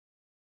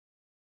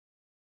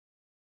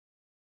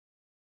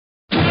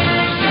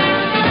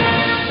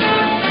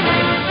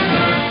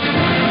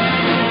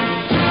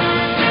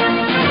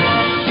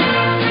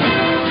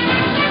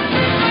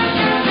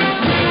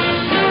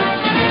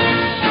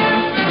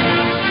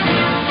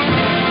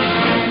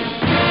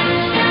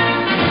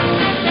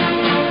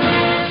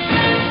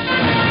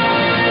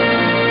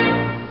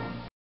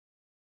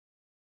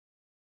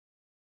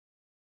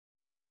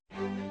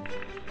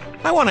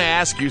I want to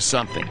ask you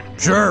something.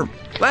 Sure.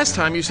 Last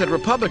time you said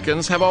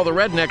Republicans have all the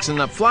rednecks in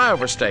the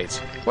flyover states.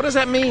 What does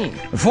that mean?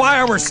 The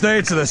flyover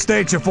states are the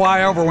states you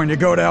fly over when you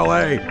go to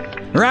L.A.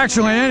 Or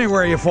actually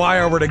anywhere you fly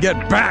over to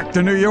get back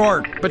to New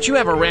York. But you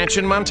have a ranch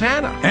in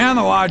Montana. And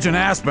the lodge in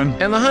Aspen.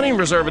 And the hunting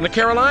reserve in the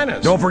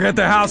Carolinas. Don't forget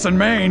the house in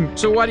Maine.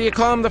 So why do you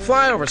call them the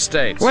flyover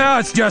states? Well,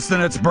 it's just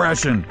an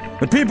expression.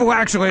 The people who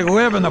actually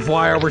live in the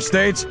flyover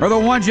states are the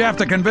ones you have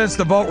to convince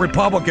to vote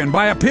Republican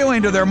by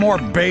appealing to their more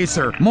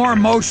baser, more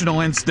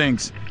emotional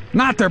instincts.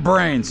 Not their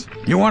brains.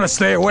 You want to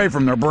stay away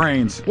from their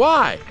brains.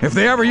 Why? If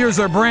they ever use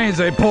their brains,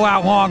 they pull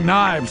out long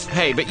knives.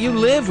 Hey, but you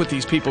live with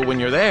these people when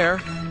you're there.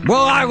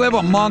 Well, I live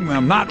among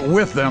them, not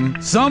with them.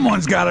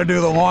 Someone's got to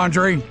do the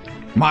laundry.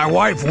 My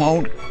wife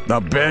won't, the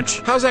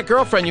bitch. How's that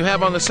girlfriend you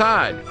have on the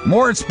side?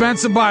 More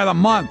expensive by the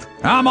month.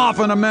 I'm off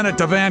in a minute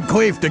to Van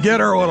Cleef to get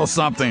her a little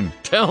something.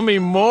 Tell me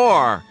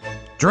more.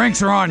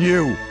 Drinks are on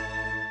you.